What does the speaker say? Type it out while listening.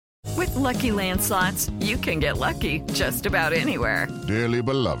With Lucky Land Slots, you can get lucky just about anywhere. Dearly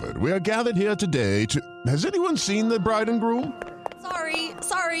beloved, we are gathered here today to... Has anyone seen the bride and groom?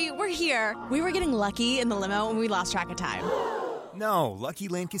 Sorry, we're here. We were getting lucky in the limo and we lost track of time. No, Lucky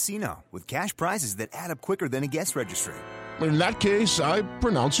Land Casino, with cash prizes that add up quicker than a guest registry. In that case, I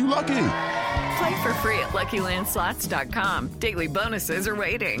pronounce you lucky. Play for free at LuckyLandSlots.com. Daily bonuses are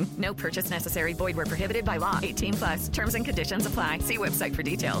waiting. No purchase necessary. Void where prohibited by law. 18+. Terms and conditions apply. See website for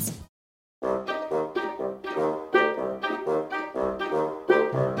details.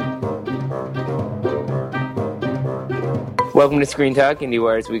 Welcome to Screen Talk,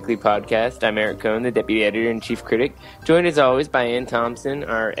 IndieWire's weekly podcast. I'm Eric Cohn, the deputy editor and chief critic, joined as always by Ann Thompson,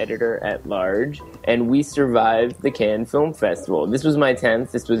 our editor-at-large, and we survived the Cannes Film Festival. This was my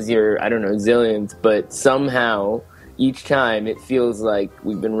 10th, this was your, zillionth, but somehow, each time, it feels like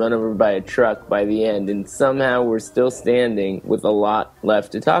we've been run over by a truck by the end, and somehow we're still standing with a lot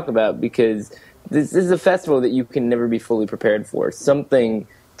left to talk about, because this is a festival that you can never be fully prepared for. Something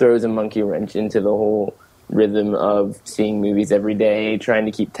throws a monkey wrench into the whole rhythm of seeing movies every day, trying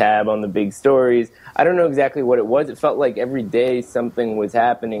to keep tab on the big stories. I don't know exactly what it was. It felt like every day something was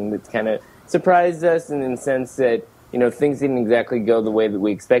happening that kind of surprised us in the sense that, things didn't exactly go the way that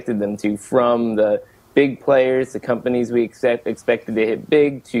we expected them to, from the big players, the companies we expected to hit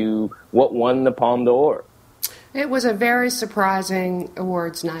big, to what won the Palme d'Or. It was a very surprising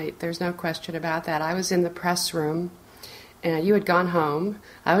awards night. There's no question about that. I was in the press room. You had gone home.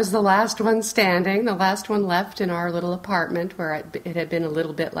 I was the last one standing, the last one left in our little apartment where it had been a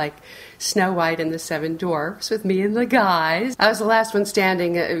little bit like Snow White and the Seven Dwarfs with me and the guys. I was the last one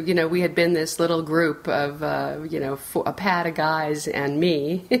standing. We had been this little group of, a pad of guys and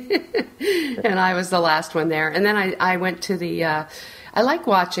me. And I was the last one there. And then I went to I like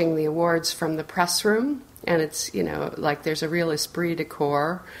watching the awards from the press room. And it's, there's a real esprit de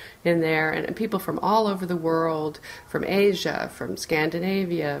corps in there, and people from all over the world, from Asia, from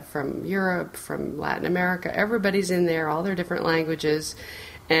Scandinavia, from Europe, from Latin America. Everybody's in there, all their different languages,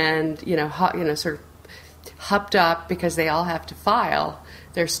 and sort of hopped up because they all have to file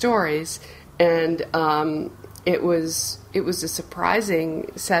their stories. And it was a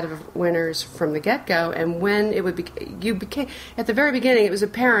surprising set of winners from the get-go. And when it became at the very beginning, it was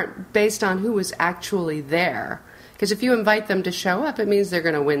apparent based on who was actually there. Because if you invite them to show up, it means they're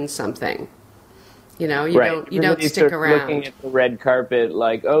going to win something. You don't stick around. Looking at the red carpet,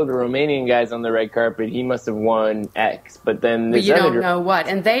 like, oh, the Romanian guy's on the red carpet, he must have won X. But then you don't know what,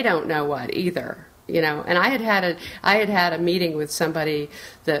 and they don't know what either. And I had had a meeting with somebody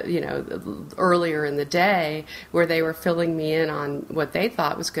that, earlier in the day where they were filling me in on what they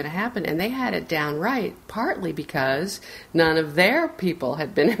thought was going to happen, and they had it down right, partly because none of their people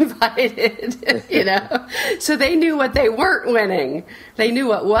had been invited, so they knew what they weren't winning. They knew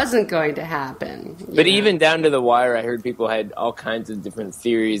what wasn't going to happen. But even down to the wire, I heard people had all kinds of different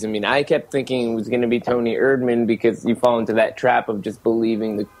theories. I mean, I kept thinking it was going to be Tony Erdmann because you fall into that trap of just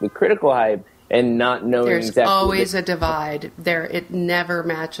believing the critical hype and not knowing exactly. There's always a divide. It never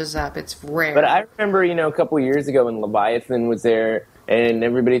matches up. It's rare. But I remember, a couple of years ago when Leviathan was there, and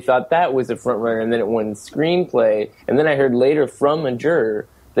everybody thought that was a front runner, and then it won screenplay. And then I heard later from a juror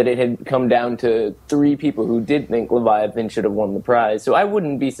that it had come down to 3 people who did think Leviathan should have won the prize. So I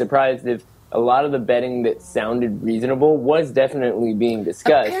wouldn't be surprised if a lot of the betting that sounded reasonable was definitely being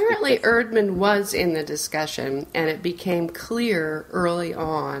discussed. Apparently, Erdmann was in the discussion, and it became clear early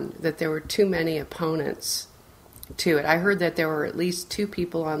on that there were too many opponents to it. I heard that there were at least 2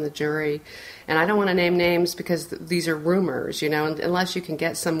 people on the jury, and I don't want to name names because these are rumors, unless you can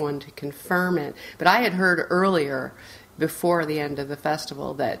get someone to confirm it. But I had heard earlier, before the end of the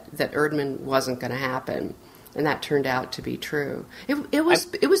festival, that Erdmann wasn't going to happen. And that turned out to be true. It was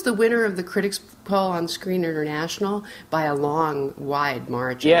the winner of the critics poll on Screen International by a long, wide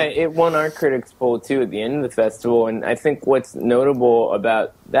margin. Yeah, it won our critics poll too at the end of the festival. And I think what's notable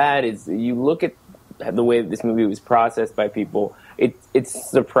about that is you look at the way that this movie was processed by people. It's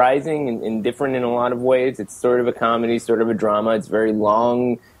surprising and different in a lot of ways. It's sort of a comedy, sort of a drama. It's very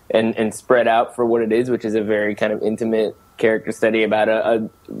long and spread out for what it is, which is a very kind of intimate character study about a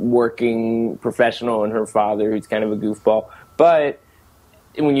working professional and her father who's kind of a goofball. But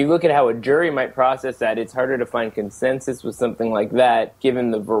when you look at how a jury might process that, it's harder to find consensus with something like that, given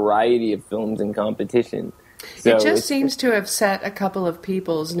the variety of films in competition. So it just seems to have set a couple of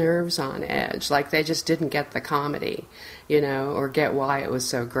people's nerves on edge, like they just didn't get the comedy, or get why it was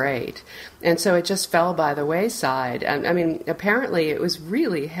so great. And so it just fell by the wayside. I mean, apparently it was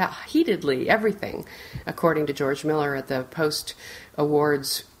really heatedly everything, according to George Miller at the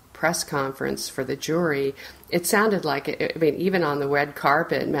post-awards press conference for the jury, it sounded like, even on the red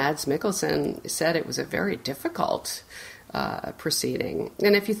carpet, Mads Mikkelsen said it was a very difficult proceeding.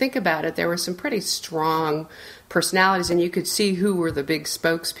 And if you think about it, there were some pretty strong personalities, and you could see who were the big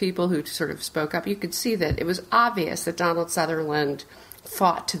spokespeople who sort of spoke up. You could see that it was obvious that Donald Sutherland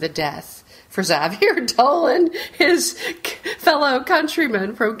fought to the death for Xavier Dolan, his fellow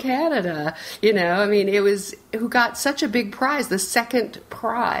countryman from Canada. It was, who got such a big prize, the second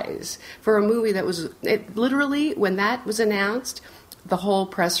prize for a movie that was, literally, when that was announced, the whole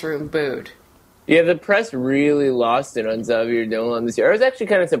press room booed. Yeah, the press really lost it on Xavier Dolan this year. I was actually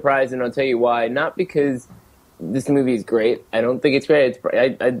kind of surprised, and I'll tell you why. Not because this movie is great. I don't think it's great.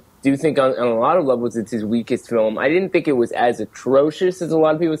 I do think on a lot of levels it's his weakest film. I didn't think it was as atrocious as a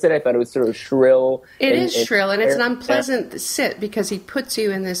lot of people said. I thought it was sort of shrill. It is shrill, and it's an unpleasant sit because he puts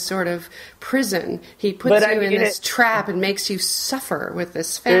you in this sort of prison. He puts you in this trap and makes you suffer with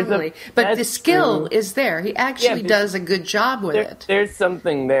this family. But the skill is there. He actually does a good job with it. There's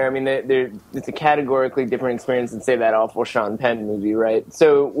something there. I mean, it's a categorically different experience than, say, that awful Sean Penn movie, right?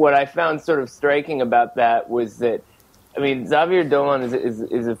 So what I found sort of striking about that was that, Xavier Dolan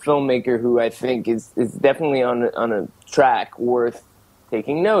is a filmmaker who I think is definitely on a track worth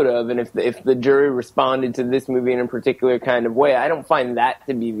taking note of. And if the jury responded to this movie in a particular kind of way, I don't find that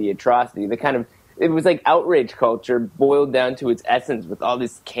to be the atrocity. It was like outrage culture boiled down to its essence, with all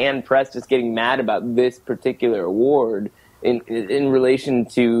this canned press just getting mad about this particular award in relation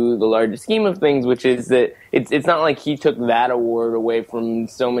to the larger scheme of things, which is that it's not like he took that award away from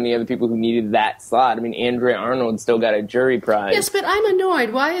so many other people who needed that slot. Andrea Arnold still got a jury prize. Yes, but I'm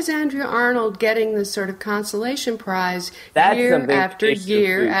annoyed. Why is Andrea Arnold getting this sort of consolation prize year after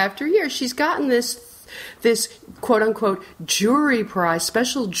year after year? She's gotten this quote-unquote jury prize,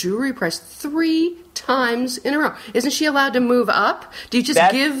 special jury prize, 3 times in a row. Isn't she allowed to move up? Do you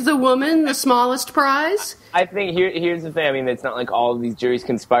just give the woman the smallest prize? I think here's the thing. It's not like all of these juries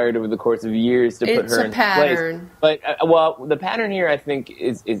conspired over the course of years to put her in pattern. Place. But the pattern here, I think,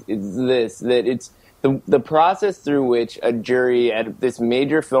 is this: that it's the process through which a jury at this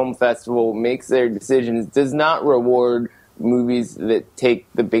major film festival makes their decisions does not reward movies that take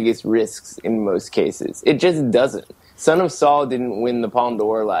the biggest risks in most cases. It just doesn't. Son of Saul didn't win the Palme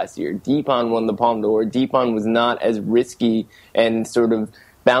d'Or last year. Deepon won the Palme d'Or. Deepon was not as risky and sort of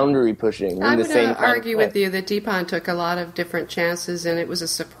boundary pushing. I would argue with you that Deepon took a lot of different chances, and it was a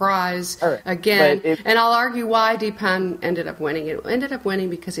surprise again. And I'll argue why Deepon ended up winning. It ended up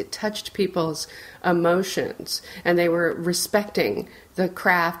winning because it touched people's emotions, and they were respecting the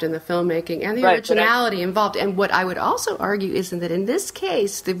craft and the filmmaking and the originality involved. And what I would also argue is that in this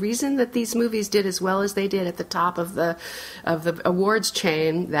case, the reason that these movies did as well as they did at the top of the awards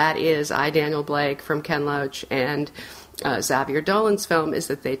chain, that is I, Daniel Blake from Ken Loach and Xavier Dolan's film, is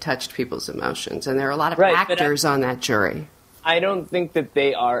that they touched people's emotions. And there are a lot of actors on that jury. I don't think that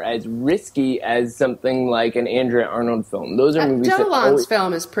they are as risky as something like an Andrea Arnold film. Those are movies Dolan's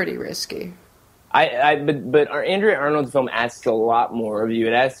film is pretty risky. But our Andrea Arnold's film asks a lot more of you.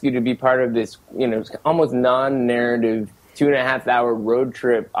 It asks you to be part of this, almost non-narrative 2.5-hour road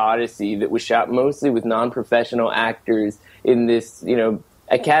trip odyssey that was shot mostly with non-professional actors in this,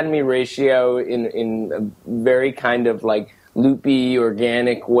 Academy ratio in a very kind of like loopy,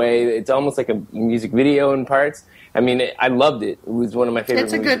 organic way. It's almost like a music video in parts. I loved it. It was one of my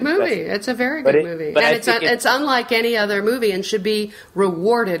favorite movies. It's a good movie. It's a very good movie. And it's unlike any other movie and should be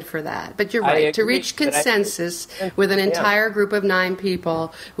rewarded for that. But you're right. To reach consensus with an entire group of 9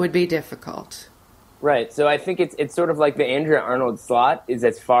 people would be difficult. Right. So I think it's sort of like the Andrea Arnold slot is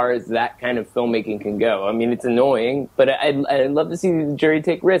as far as that kind of filmmaking can go. It's annoying, but I'd love to see the jury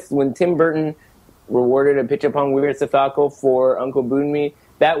take risks. When Tim Burton rewarded a Pitchapong Weerasethakul for Uncle Boonmee,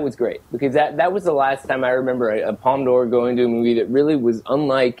 that was great, because that was the last time I remember a Palme d'Or going to a movie that really was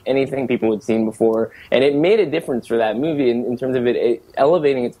unlike anything people had seen before, and it made a difference for that movie in terms of it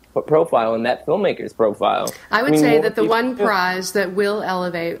elevating its profile and that filmmaker's profile. I would say that the one prize that will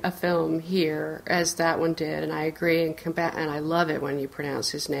elevate a film here, as that one did, and I agree, and I love it when you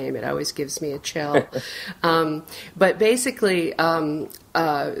pronounce his name. It always gives me a chill. But basically,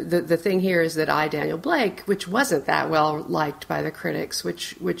 the thing here is that I, Daniel Blake, which wasn't that well liked by the critics,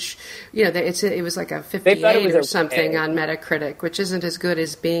 which it was like a 58 or something on Metacritic, which isn't as good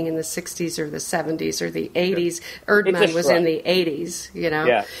as being in the 60s or the 70s or the 80s. Erdmann was in the 80s,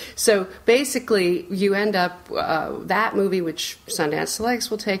 Yeah. So basically, you end up that movie, which Sundance Selects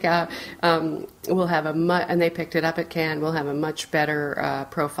will take out, will have and they picked it up at Cannes, will have a much better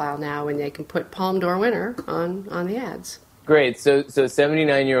profile now, and they can put Palme d'Or winner on the ads. great. So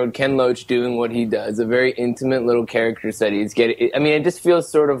 79-year-old Ken Loach doing what he does, a very intimate little character study. It just feels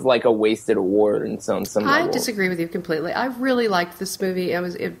sort of like a wasted award in some level. I disagree with you completely. I really liked this movie.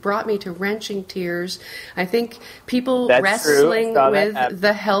 It brought me to wrenching tears. I think people wrestling with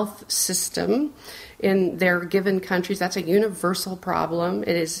the health system in their given countries, that's a universal problem.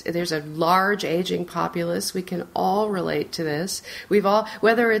 There's a large aging populace. We can all relate to this. We've all,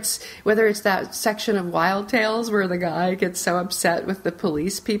 whether it's that section of Wild Tales where the guy gets so upset with the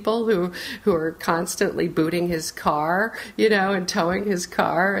police people who are constantly booting his car, and towing his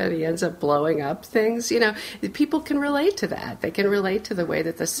car, and he ends up blowing up things. People can relate to that. They can relate to the way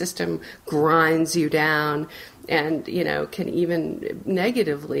that the system grinds you down and can even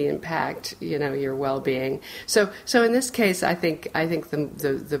negatively impact your well-being. So in this case, I think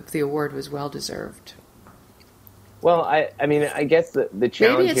the award was well deserved. Well, I guess the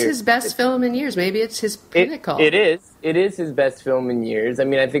challenge maybe it's his best film in years. Maybe it's his pinnacle. It is his best film in years. I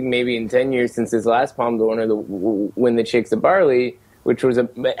mean, I think maybe in 10 years since his last Palme d'Or, When the Chicks of Barley, which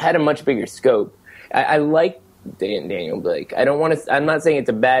had a much bigger scope. I like Daniel Blake. I'm not saying it's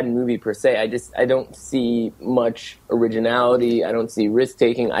a bad movie per se. I don't see much originality. I don't see risk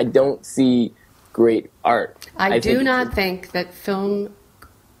taking. I don't see great art. I do not think that film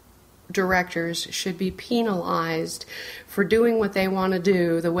directors should be penalized for doing what they want to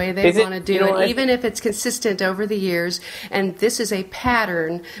do the way they want to do it, even if it's consistent over the years. And this is a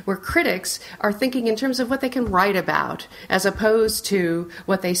pattern where critics are thinking in terms of what they can write about as opposed to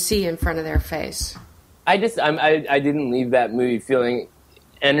what they see in front of their face. I didn't leave that movie feeling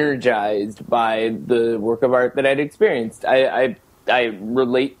energized by the work of art that I'd experienced. I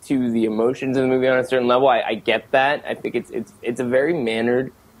relate to the emotions of the movie on a certain level. I get that. I think it's a very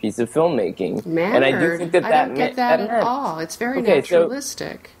mannered piece of filmmaking. Mannered? And I do think I don't get that at all. It's very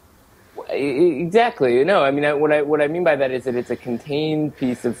naturalistic. Exactly. No, I mean, what I mean by that is that it's a contained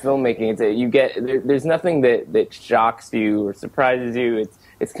piece of filmmaking. There's nothing that shocks you or surprises you.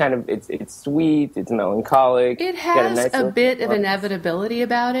 It's kind of it's sweet. It's melancholic. It has a bit of inevitability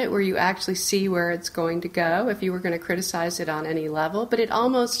about it, where you actually see where it's going to go if you were going to criticize it on any level. But it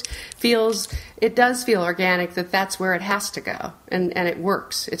does feel organic that that's where it has to go, and it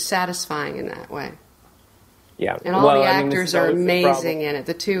works. It's satisfying in that way. Yeah, and all the actors are amazing in it.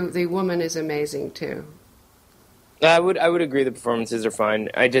 The woman is amazing too. I would agree the performances are fine.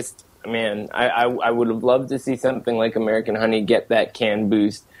 I would have loved to see something like American Honey get that Cannes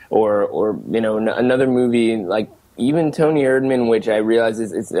boost, or another movie like even Toni Erdmann, which I realize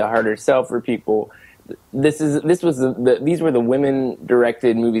is a harder sell for people. These were the women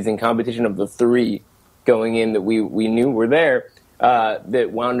directed movies in competition of the three going in that we knew were there.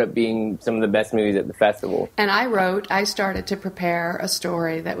 That wound up being some of the best movies at the festival. And I started to prepare a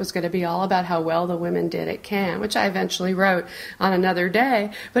story that was going to be all about how well the women did at Cannes, which I eventually wrote on another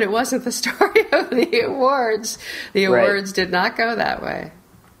day, but it wasn't the story of the awards. The awards did not go that way.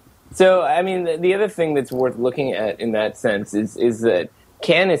 So, I mean, the other thing that's worth looking at in that sense is that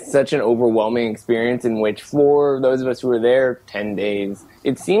Cannes is such an overwhelming experience in which, for those of us who were there 10 days,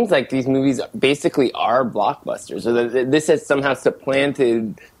 it seems like these movies basically are blockbusters. So that this has somehow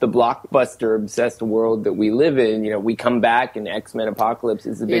supplanted the blockbuster-obsessed world that we live in. We come back and X-Men Apocalypse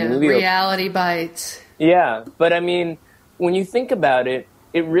is a big movie. Reality bites. Yeah, but I mean, when you think about it,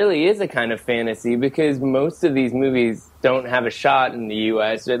 it really is a kind of fantasy because most of these movies don't have a shot in the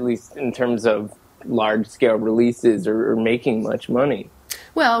U.S., at least in terms of large-scale releases or making much money.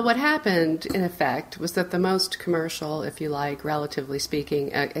 Well, what happened, in effect, was that the most commercial, if you like, relatively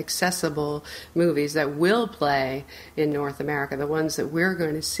speaking, accessible movies that will play in North America, the ones that we're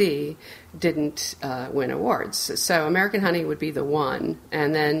going to see, didn't win awards. So American Honey would be the one,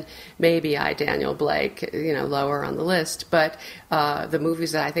 and then maybe Daniel Blake, lower on the list. But the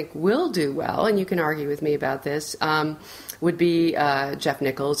movies that I think will do well, and you can argue with me about this, would be Jeff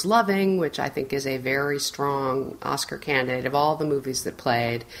Nichols' Loving, which I think is a very strong Oscar candidate. Of all the movies that played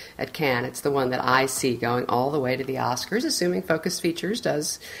at Cannes, it's the one that I see going all the way to the Oscars, assuming Focus Features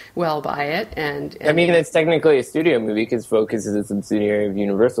does well by it. And I mean, it's technically a studio movie because Focus is a subsidiary of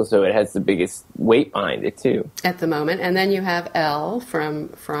Universal, so it has the biggest weight behind it, too. At the moment. And then you have Elle from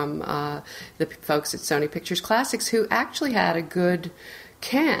the folks at Sony Pictures Classics, who actually had a good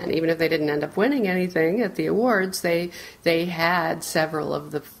Cannes, even if they didn't end up winning anything at the awards, they had several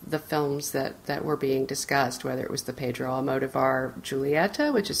of the films that were being discussed, whether it was the Pedro Almodovar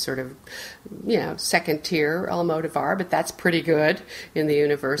Julieta, which is sort of, second tier Almodovar, but that's pretty good in the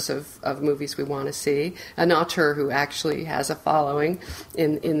universe of movies we want to see. An auteur who actually has a following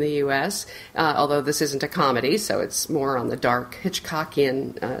in the U.S., although this isn't a comedy, so it's more on the dark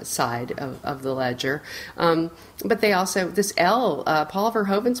Hitchcockian side of the ledger. But they also, this Paul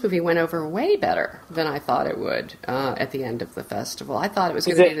Verhoeven's movie went over way better than I thought it would at the end of the festival. I thought it was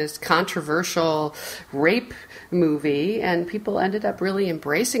going to be this controversial rape movie, and people ended up really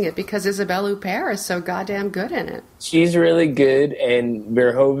embracing it because Isabelle Huppert is so goddamn good in it. She's really good, and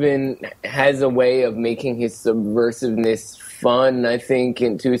Verhoeven has a way of making his subversiveness fun, I think,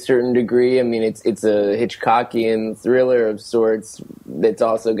 to a certain degree. I mean, it's a Hitchcockian thriller of sorts that's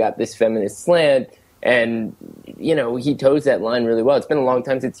also got this feminist slant. And, he toes that line really well. It's been a long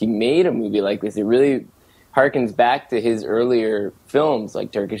time since he made a movie like this. It really harkens back to his earlier films,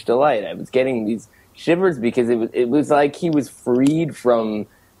 like Turkish Delight. I was getting these shivers because it was like he was freed from,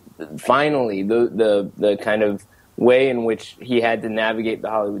 finally, the kind of way in which he had to navigate the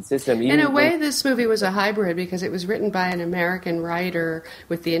Hollywood system. In a way, this movie was a hybrid because it was written by an American writer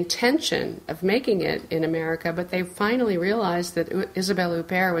with the intention of making it in America, but they finally realized that Isabelle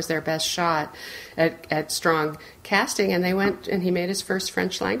Huppert was their best shot at strong casting, and they went and he made his first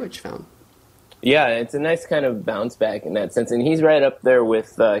French language film. Yeah, it's a nice kind of bounce back in that sense, and he's right up there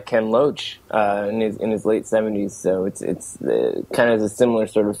with Ken Loach in his late 70s. So it's kind of a similar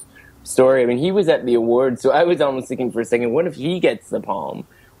sort of story. I mean, he was at the awards, so I was almost thinking for a second, what if he gets the palm?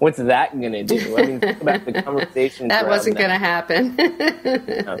 What's that going to do? I mean, think about the conversation. That wasn't going to happen.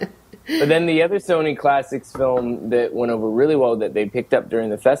 No. But then the other Sony Classics film that went over really well that they picked up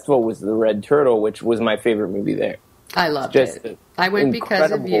during the festival was The Red Turtle, which was my favorite movie there. I loved it. I went because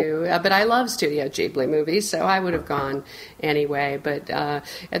of you, but I love Studio Ghibli movies, so I would have gone anyway. But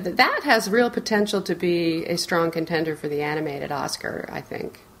that has real potential to be a strong contender for the animated Oscar, I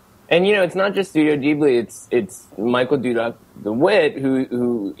think. And, it's not just Studio Ghibli, it's Michael Dudok DeWitt,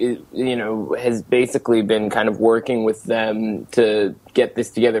 who is, has basically been kind of working with them to get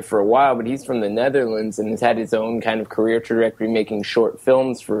this together for a while, but he's from the Netherlands and has had his own kind of career trajectory making short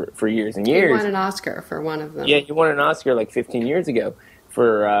films for years and years. He won an Oscar for one of them. Yeah, he won an Oscar like 15 years ago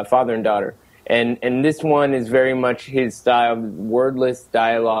for Father and Daughter. And this one is very much his style, wordless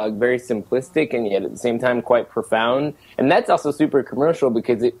dialogue, very simplistic and yet at the same time quite profound. And that's also super commercial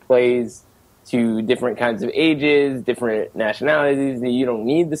because it plays to different kinds of ages, different nationalities. You don't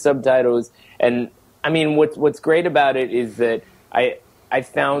need the subtitles. And I mean, what's great about it is that I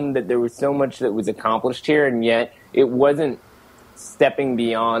found that there was so much that was accomplished here, and yet it wasn't stepping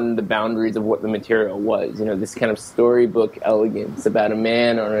beyond the boundaries of what the material was. This kind of storybook elegance about a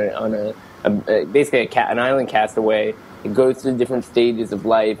man on basically an island castaway. It goes through different stages of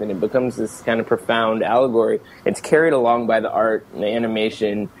life, and it becomes this kind of profound allegory. It's carried along by the art and the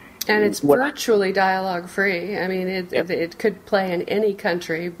animation. And it's virtually dialogue-free. I mean, it could play in any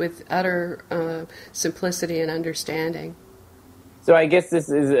country with utter simplicity and understanding. So I guess this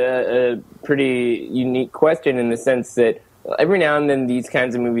is a pretty unique question in the sense that every now and then these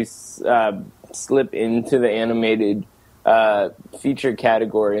kinds of movies slip into the animated feature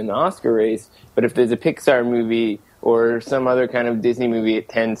category in the Oscar race, but if there's a Pixar movie or some other kind of Disney movie, it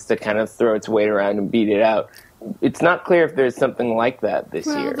tends to kind of throw its weight around and beat it out. It's not clear if there's something like that this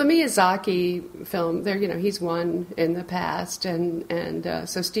year. The Miyazaki film, he's won in the past, and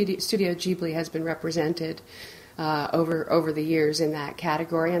so Studio Ghibli has been represented over the years in that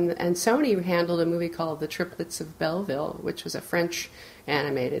category, and Sony handled a movie called The Triplets of Belleville, which was a French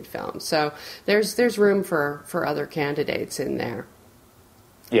animated film. So there's room for other candidates in there.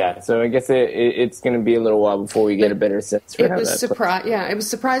 Yeah, so I guess it's going to be a little while before we get a better sense for how that's it was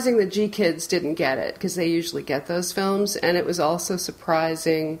surprising that G-Kids didn't get it, because they usually get those films, and it was also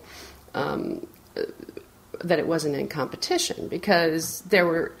surprising that it wasn't in competition, because there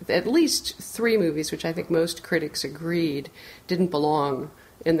were at least 3 movies which I think most critics agreed didn't belong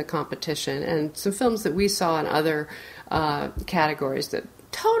in the competition, and some films that we saw in other categories that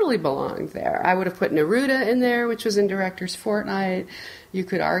totally belonged there. I would have put Neruda in there, which was in Director's Fortnight. You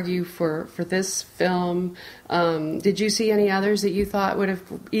could argue for this film. Did you see any others that you thought would have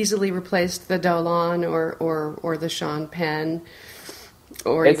easily replaced the Dolan or the Sean Penn?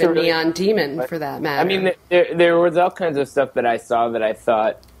 Or even Neon Demon, for that matter. I mean, there was all kinds of stuff that I saw that I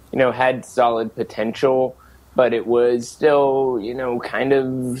thought, had solid potential, but it was still, kind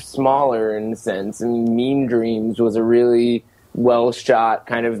of smaller in a sense. And Mean Dreams was a really well-shot,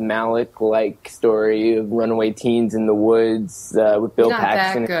 kind of Malick-like story of runaway teens in the woods with Bill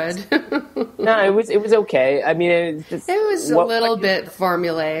Paxton. Not that good. No, it was okay. I mean, it was a little bit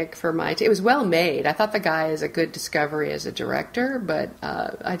formulaic for my it was well made. I thought the guy is a good discovery as a director, but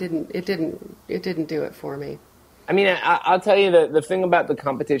it didn't do it for me. I mean, I'll tell you the thing about the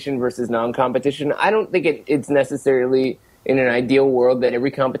competition versus non-competition, I don't think it's necessarily in an ideal world that every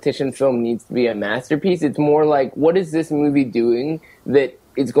competition film needs to be a masterpiece. It's more like, what is this movie doing that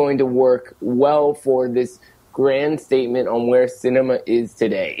is going to work well for this grand statement on where cinema is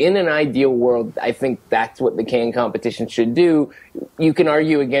today? In an ideal world, I think that's what the Cannes competition should do. You can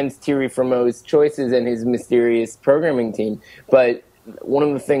argue against Thierry Frémaux's choices and his mysterious programming team, but one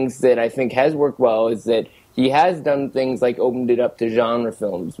of the things that I think has worked well is that he has done things like opened it up to genre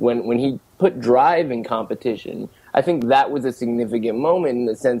films. When he put Drive in competition, I think that was a significant moment in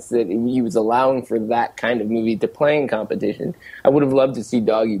the sense that he was allowing for that kind of movie to play in competition. I would have loved to see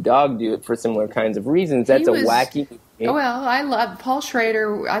Dog Eat Dog do it for similar kinds of reasons. That's a wacky movie. Well, I love Paul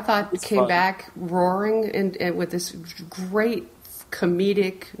Schrader. I thought came back roaring and with this great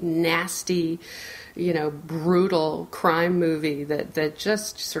comedic, nasty, brutal crime movie that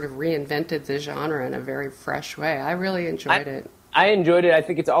just sort of reinvented the genre in a very fresh way. I really enjoyed it. I enjoyed it. I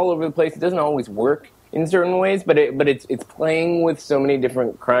think it's all over the place. It doesn't always work in certain ways, but it's playing with so many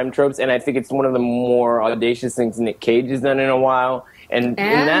different crime tropes, and I think it's one of the more audacious things Nick Cage has done in a while. And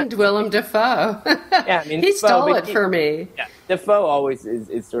Willem Dafoe. Yeah, I mean, he stole it for me. Yeah, Dafoe always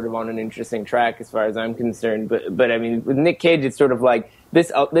is sort of on an interesting track as far as I'm concerned. But I mean, with Nick Cage, it's sort of like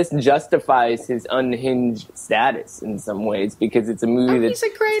this justifies his unhinged status in some ways because it's a movie that he's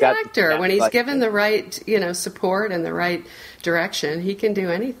a great actor. When he's given the right support and the right direction, he can do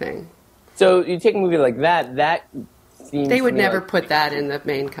anything. So you take a movie like that seems they would never put that in the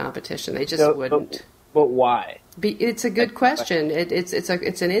main competition. They just wouldn't. But why? It's a good question.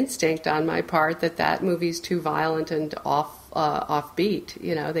 It's an instinct on my part that movie's too violent and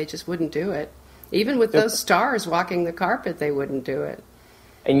offbeat. They just wouldn't do it. Even with those stars walking the carpet, they wouldn't do it.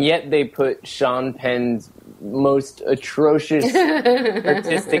 And yet they put Sean Penn's most atrocious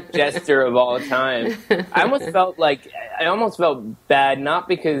artistic gesture of all time. I almost felt bad, not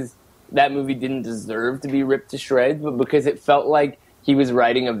because that movie didn't deserve to be ripped to shreds, but because it felt like he was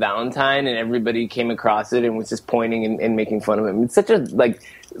writing a Valentine and everybody came across it and was just pointing and making fun of him. It's such a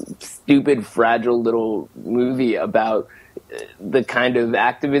stupid, fragile little movie about the kind of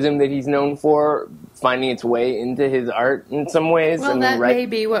activism that he's known for finding its way into his art in some ways. Well, that may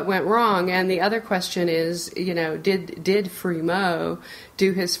be what went wrong. And the other question is, did Frémaux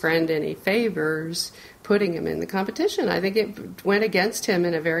do his friend any favors putting him in the competition? I think it went against him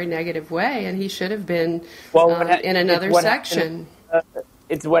in a very negative way, and he should have been in another section.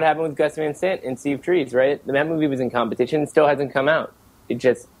 It's what happened with Gus Van Sant and Sea of Trees, right? That movie was in competition, still hasn't come out.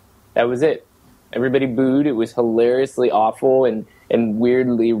 That was it. Everybody booed. It was hilariously awful and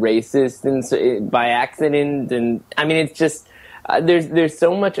weirdly racist and by accident. And I mean, it's just there's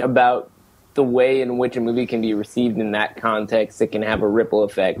so much about the way in which a movie can be received in that context that can have a ripple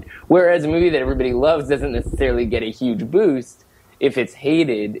effect. Whereas a movie that everybody loves doesn't necessarily get a huge boost if it's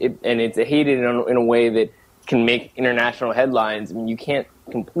hated, and it's hated in a way that can make international headlines. I mean, you can't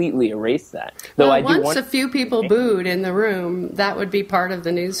completely erase that. Once a few people booed in the room, that would be part of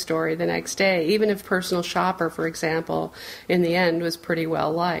the news story the next day, even if Personal Shopper, for example, in the end was pretty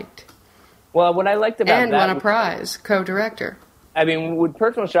well liked. Well, what I liked about and that... won a prize, co-director. I mean, with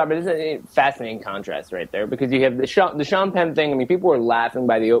Personal Shopper, it's a fascinating contrast right there, because you have the Sean Penn thing. I mean, people were laughing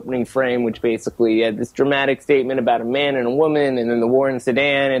by the opening frame, which basically had this dramatic statement about a man and a woman, and then the war in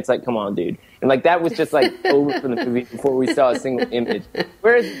Sudan. It's like, come on, dude. And that was just over from the movie before we saw a single image.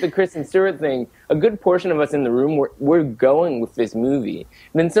 Whereas the Kristen Stewart thing, a good portion of us in the room were going with this movie.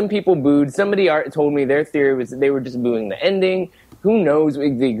 And then some people booed. Somebody told me their theory was that they were just booing the ending. Who knows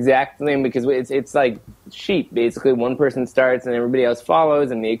the exact thing, because it's like sheep, basically. One person starts and everybody else follows,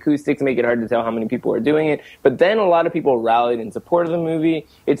 and the acoustics make it hard to tell how many people are doing it. But then a lot of people rallied in support of the movie.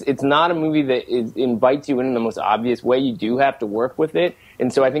 It's not a movie that invites you in the most obvious way. You do have to work with it.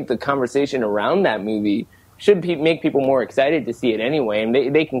 And so I think the conversation around that movie should make people more excited to see it anyway,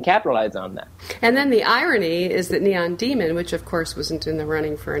 and they can capitalize on that. And then the irony is that Neon Demon, which of course wasn't in the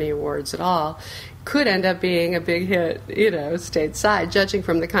running for any awards at all, could end up being a big hit, stateside, judging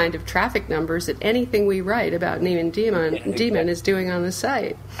from the kind of traffic numbers that anything we write about Neon Demon is doing on the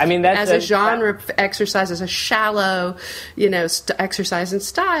site. I mean, that's as a genre exercise, as a shallow, exercise in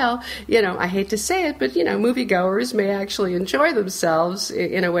style. I hate to say it, but moviegoers may actually enjoy themselves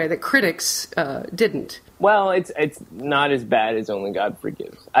in a way that critics didn't. Well, it's not as bad as Only God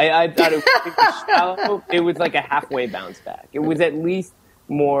Forgives. I thought it was shallow. It was like a halfway bounce back. It was at least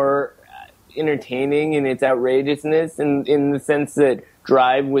more entertaining in its outrageousness, in the sense that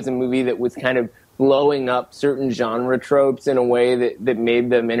Drive was a movie that was kind of blowing up certain genre tropes in a way that made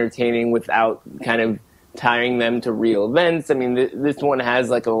them entertaining without kind of tying them to real events. I mean, this one has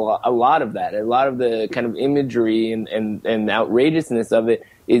like a lot of that. A lot of the kind of imagery and outrageousness of it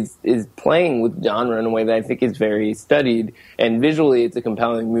is playing with genre in a way that I think is very studied. And visually, it's a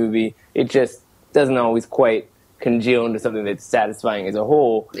compelling movie. It just doesn't always quite congeal into something that's satisfying as a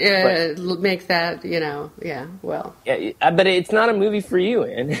whole. Yeah, make that, well. Yeah, but it's not a movie for you,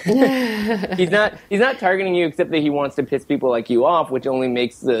 Anne. He's not targeting you, except that he wants to piss people like you off, which only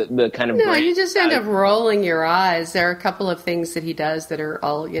makes the kind of... No, you just end up rolling your eyes. There are a couple of things that he does that are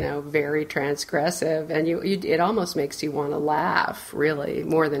all, very transgressive, and it almost makes you want to laugh, really,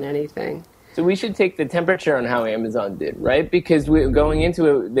 more than anything. So we should take the temperature on how Amazon did, right? Because going into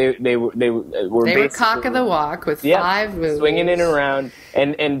it, they were cock of the walk with 5 movies, swinging it around,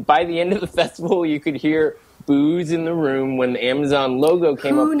 and by the end of the festival, you could hear boos in the room when the Amazon logo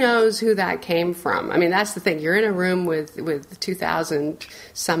came up. Who knows who that came from? I mean, that's the thing. You're in a room with 2,000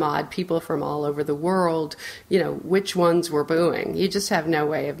 some odd people from all over the world. Which ones were booing? You just have no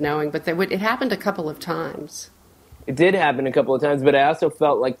way of knowing. But it happened a couple of times. It did happen a couple of times, but I also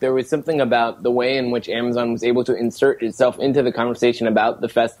felt like there was something about the way in which Amazon was able to insert itself into the conversation about the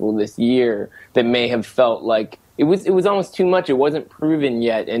festival this year that may have felt like it was almost too much. It wasn't proven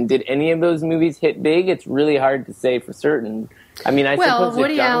yet. And did any of those movies hit big? It's really hard to say for certain. I mean, suppose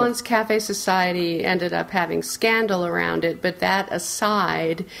Woody Allen's Cafe Society ended up having scandal around it, but that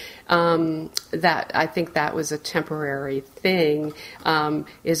aside, that I think that was a temporary thing.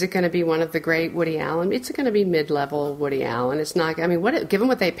 Is it going to be one of the great Woody Allen? It's going to be mid-level Woody Allen. It's not. I mean, given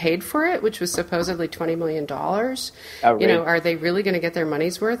what they paid for it, which was supposedly $20 million, are they really going to get their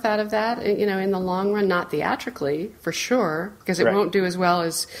money's worth out of that? In the long run, not theatrically for sure, because it won't do as well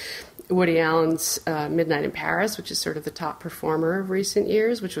as Woody Allen's Midnight in Paris, which is sort of the top performer of recent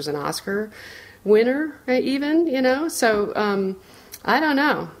years, which was an Oscar winner, even, So I don't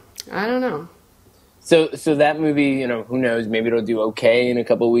know. So that movie, who knows? Maybe it'll do okay in a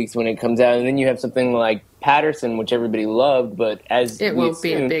couple of weeks when it comes out, and then you have something like Patterson, which everybody loved, but it won't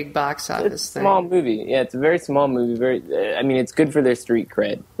be a big box office thing. Small movie, yeah, it's a very small movie. It's good for their street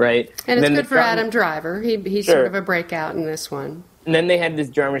cred, right? And it's good for Adam Driver. He's sort of a breakout in this one. And then they had this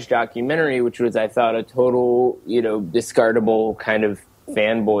Jarmusch documentary, which was, I thought, a total, discardable kind of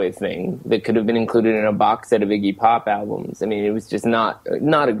fanboy thing that could have been included in a box set of Iggy Pop albums. I mean, it was just not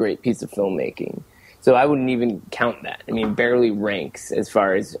a great piece of filmmaking. So I wouldn't even count that. I mean, barely ranks as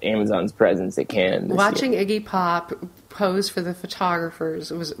far as Amazon's presence at Cannes. Watching Iggy Pop pose for the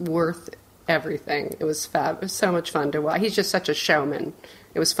photographers was worth everything. It was fab. It was so much fun to watch. He's just such a showman.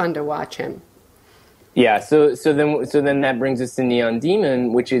 It was fun to watch him. Yeah, so then that brings us to Neon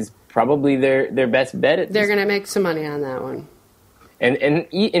Demon, which is probably their best bet at this. They're going to make some money on that one. And in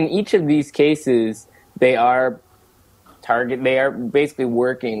each of these cases, they are basically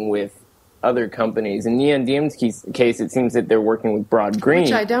working with other companies. In Neon Demon's case, it seems that they're working with Broad Green,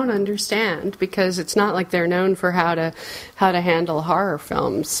 which I don't understand, because it's not like they're known for how to handle horror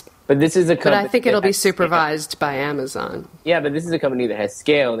films. But this is a company. But I think it'll be supervised by Amazon. Yeah, but this is a company that has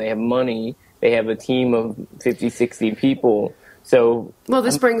scale. They have money. They have a team of 50, 60 people. So,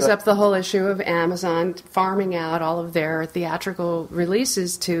 this brings up the whole issue of Amazon farming out all of their theatrical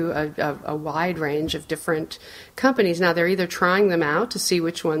releases to a wide range of different companies. Now, they're either trying them out to see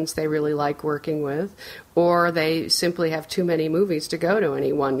which ones they really like working with, or they simply have too many movies to go to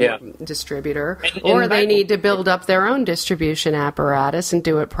any one distributor, or they need to build up their own distribution apparatus and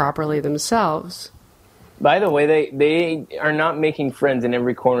do it properly themselves. By the way, they are not making friends in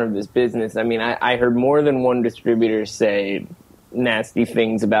every corner of this business. I mean, I heard more than one distributor say nasty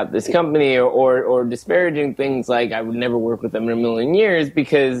things about this company or disparaging things like I would never work with them in a million years,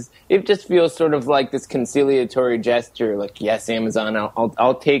 because it just feels sort of like this conciliatory gesture, like, yes, Amazon,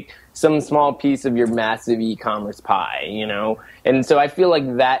 I'll take some small piece of your massive e-commerce pie, And so I feel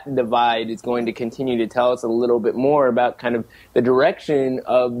like that divide is going to continue to tell us a little bit more about kind of the direction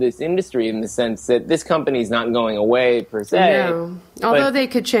of this industry, in the sense that this company is not going away per se. No. Although they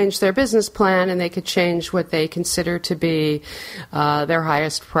could change their business plan and they could change what they consider to be their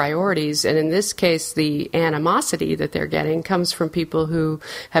highest priorities. And in this case, the animosity that they're getting comes from people who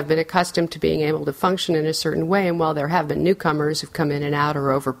have been accustomed to being able to function in a certain way. And while there have been newcomers who've come in and out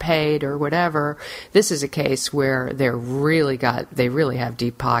or overpaid or whatever, this is a case where they really have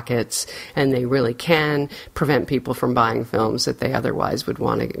deep pockets, and they really can prevent people from buying films that they otherwise would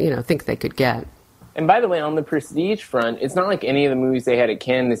want to, think they could get. And by the way, on the prestige front, it's not like any of the movies they had at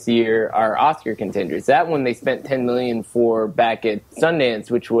Cannes this year are Oscar contenders. That one they spent $10 million for back at Sundance,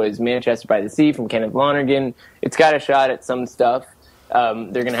 which was Manchester by the Sea from Kenneth Lonergan. It's got a shot at some stuff.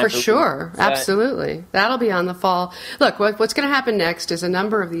 They're going to have for sure, absolutely. That'll be on the fall. Look, what's going to happen next is a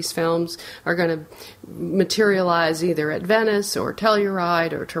number of these films are going to materialize either at Venice or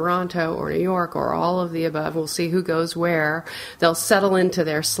Telluride or Toronto or New York or all of the above. We'll see who goes where. They'll settle into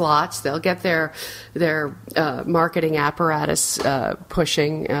their slots. They'll get their marketing apparatus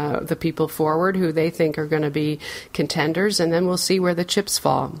pushing the people forward who they think are going to be contenders, and then we'll see where the chips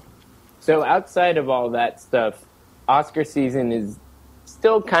fall. So outside of all that stuff, Oscar season is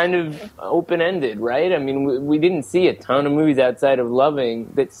still kind of open-ended, right? I mean, we didn't see a ton of movies outside of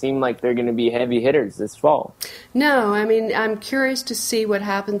Loving that seem like they're going to be heavy hitters this fall. No, I mean, I'm curious to see what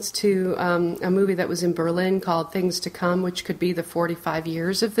happens to a movie that was in Berlin called Things to Come, which could be the 45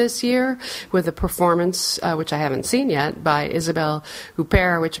 years of this year, with a performance, which I haven't seen yet, by Isabelle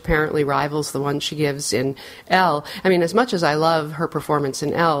Huppert, which apparently rivals the one she gives in Elle. I mean, as much as I love her performance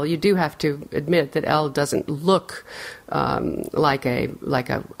in Elle, you do have to admit that Elle doesn't look like an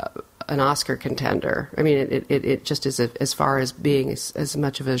Oscar contender. I mean, it just is as far as being as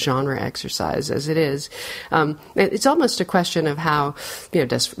much of a genre exercise as it is. It's almost a question of how,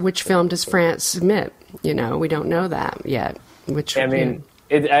 which film does France submit? We don't know that yet.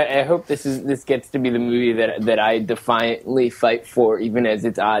 I hope this gets to be the movie that I defiantly fight for, even as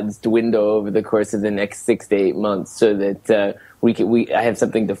its odds dwindle over the course of the next 6 to 8 months, so that I have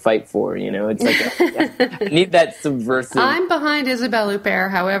something to fight for. It's like I need that subversive. I'm behind Isabelle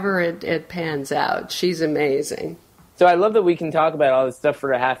Huppert, however it pans out. She's amazing. So I love that we can talk about all this stuff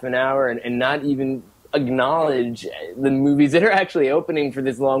for a half an hour and not even acknowledge the movies that are actually opening for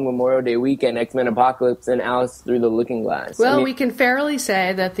this long Memorial Day weekend: X-Men Apocalypse and Alice Through the Looking Glass. Well, we can fairly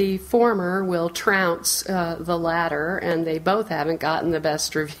say that the former will trounce the latter, and they both haven't gotten the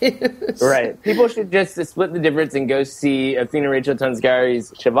best reviews. Right. People should just split the difference and go see Athena Rachel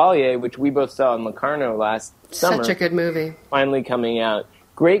Tansgari's Chevalier, which we both saw in Locarno last summer. Such a good movie. Finally coming out.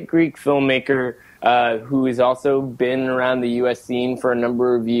 Great Greek filmmaker who has also been around the U.S. scene for a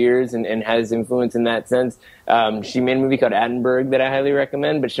number of years and has influence in that sense. She made a movie called Attenberg that I highly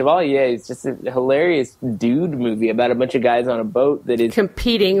recommend, but Chevalier is just a hilarious dude movie about a bunch of guys on a boat that is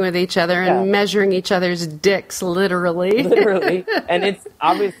competing with each other and measuring each other's dicks, literally. Literally. And it's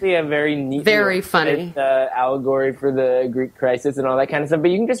obviously a very neat, very funny allegory for the Greek crisis and all that kind of stuff, but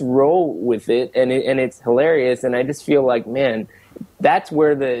you can just roll with it, and it's hilarious. And I just feel like, man, that's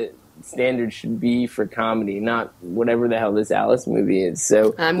where the standard should be for comedy, not whatever the hell this Alice movie is.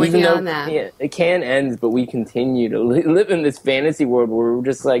 So I'm with you on that. It can end, but we continue to live in this fantasy world where we're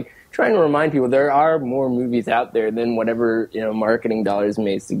just like trying to remind people there are more movies out there than whatever marketing dollars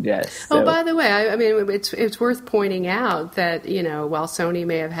may suggest. So. Oh, by the way, I mean it's worth pointing out that while Sony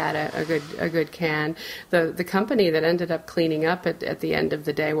may have had a good Cannes, the company that ended up cleaning up at the end of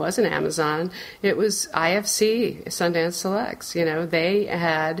the day wasn't Amazon. It was IFC, Sundance Selects. They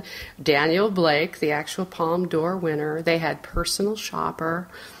had Daniel Blake, the actual Palme d'Or winner. They had Personal Shopper.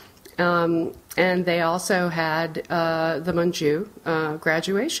 And they also had the Manju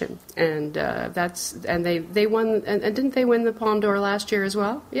Graduation, and they won. And didn't they win the Palme d'Or last year as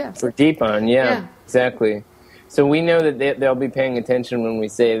well? Yeah, for Deepon, yeah, exactly. So we know that they'll be paying attention when we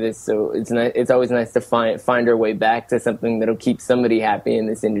say this. So it's always nice to find our way back to something that'll keep somebody happy in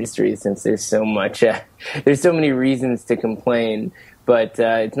this industry, since there's so much, there's so many reasons to complain. But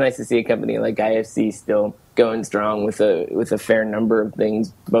it's nice to see a company like IFC still going strong with a fair number of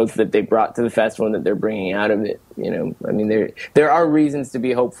things, both that they brought to the festival and that they're bringing out of it. I mean, there are reasons to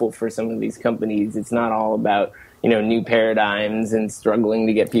be hopeful for some of these companies. It's not all about new paradigms and struggling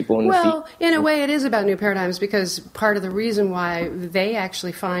to get people in the seat. Well, in a way, it is about new paradigms, because part of the reason why they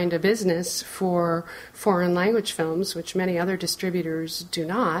actually find a business for foreign language films, which many other distributors do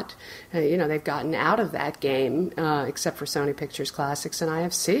not, they've gotten out of that game, except for Sony Pictures Classics and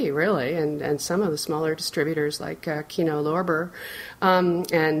IFC, really, and some of the smaller distributors like Kino Lorber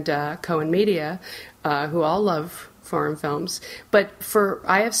and Cohen Media, who all love foreign films. But for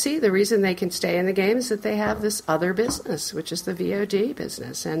IFC, the reason they can stay in the game is that they have this other business, which is the VOD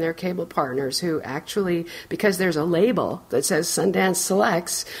business, and their cable partners who actually, because there's a label that says Sundance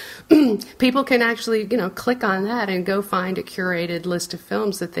Selects, people can actually, click on that and go find a curated list of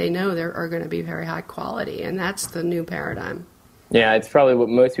films that they know are going to be very high quality, and that's the new paradigm. Yeah, it's probably what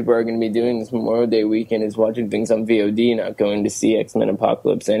most people are going to be doing this Memorial Day weekend, is watching things on VOD, not going to see X-Men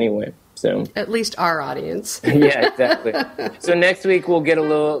Apocalypse anyway. So At least our audience. yeah, exactly. So next week we'll get a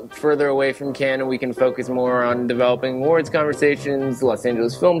little further away from Cannes and we can focus more on developing awards conversations, Los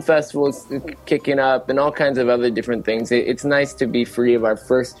Angeles Film Festival's kicking up, and all kinds of other different things. It's nice to be free of our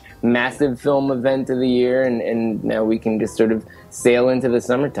first massive film event of the year, and now we can just sort of sail into the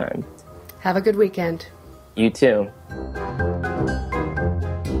summertime. Have a good weekend. You too.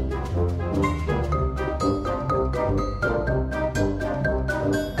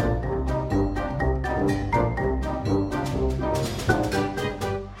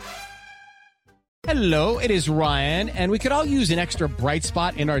 Hello, it is Ryan, and we could all use an extra bright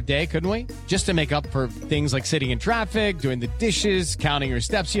spot in our day, couldn't we? Just to make up for things like sitting in traffic, doing the dishes, counting your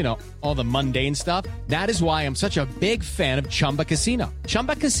steps, you know, all the mundane stuff. That is why I'm such a big fan of Chumba Casino.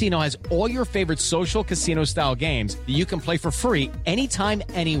 Chumba Casino has all your favorite social casino-style games that you can play for free anytime,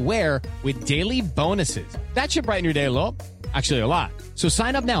 anywhere with daily bonuses. That should brighten your day a little. Actually, a lot. So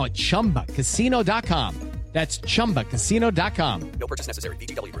sign up now at ChumbaCasino.com. That's ChumbaCasino.com. No purchase necessary.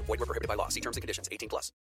 VGW Group. Void where prohibited by law. See terms and conditions. 18+.